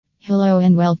Hello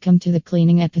and welcome to the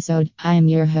cleaning episode. I am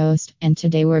your host, and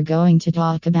today we're going to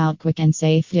talk about quick and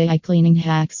safe DIY cleaning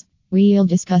hacks. We'll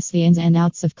discuss the ins and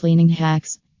outs of cleaning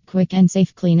hacks. Quick and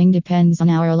safe cleaning depends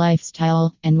on our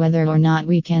lifestyle and whether or not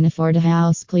we can afford a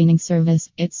house cleaning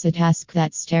service. It's a task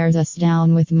that stares us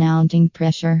down with mounting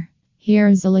pressure.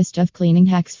 Here's a list of cleaning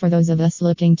hacks for those of us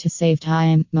looking to save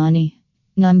time, money.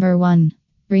 Number 1.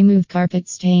 Remove carpet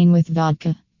stain with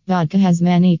vodka. Vodka has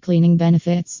many cleaning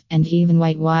benefits, and even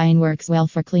white wine works well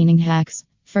for cleaning hacks.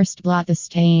 First, blot the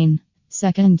stain.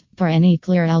 Second, pour any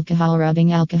clear alcohol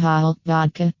rubbing alcohol,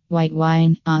 vodka, white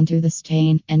wine onto the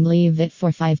stain and leave it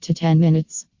for 5 to 10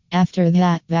 minutes. After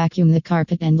that, vacuum the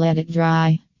carpet and let it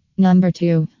dry. Number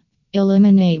 2.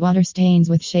 Eliminate water stains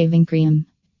with shaving cream.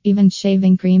 Even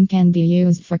shaving cream can be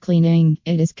used for cleaning.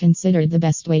 It is considered the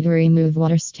best way to remove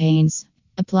water stains.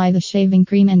 Apply the shaving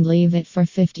cream and leave it for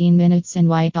 15 minutes and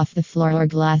wipe off the floor or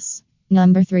glass.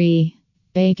 Number 3.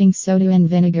 Baking soda and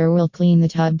vinegar will clean the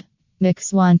tub.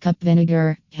 Mix 1 cup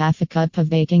vinegar, half a cup of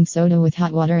baking soda with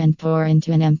hot water and pour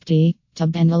into an empty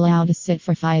tub and allow to sit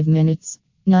for 5 minutes.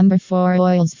 Number 4.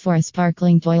 Oils for a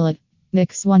sparkling toilet.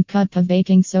 Mix 1 cup of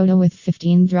baking soda with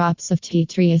 15 drops of tea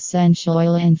tree essential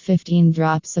oil and 15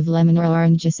 drops of lemon or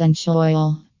orange essential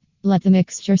oil. Let the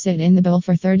mixture sit in the bowl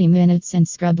for 30 minutes and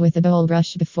scrub with a bowl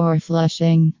brush before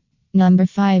flushing. Number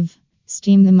 5.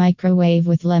 Steam the microwave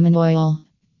with lemon oil.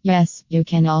 Yes, you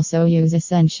can also use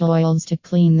essential oils to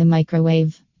clean the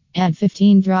microwave. Add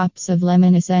 15 drops of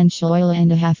lemon essential oil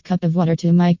and a half cup of water to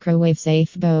a microwave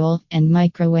safe bowl and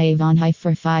microwave on high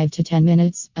for 5 to 10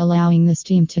 minutes, allowing the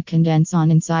steam to condense on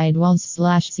inside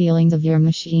walls/ceilings of your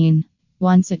machine.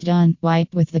 Once it's done,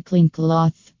 wipe with the clean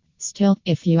cloth. Still,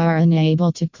 if you are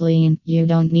unable to clean, you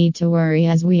don't need to worry,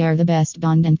 as we are the best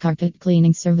bond and carpet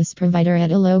cleaning service provider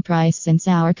at a low price, since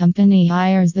our company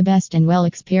hires the best and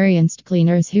well-experienced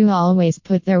cleaners who always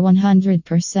put their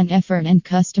 100% effort and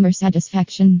customer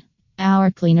satisfaction.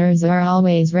 Our cleaners are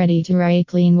always ready to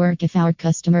re-clean work if our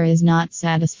customer is not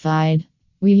satisfied.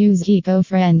 We use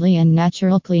eco-friendly and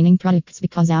natural cleaning products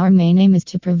because our main aim is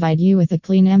to provide you with a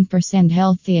clean and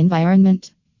healthy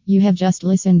environment. You have just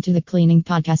listened to the Cleaning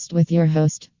Podcast with your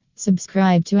host.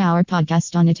 Subscribe to our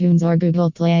podcast on iTunes or Google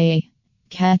Play.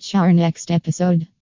 Catch our next episode.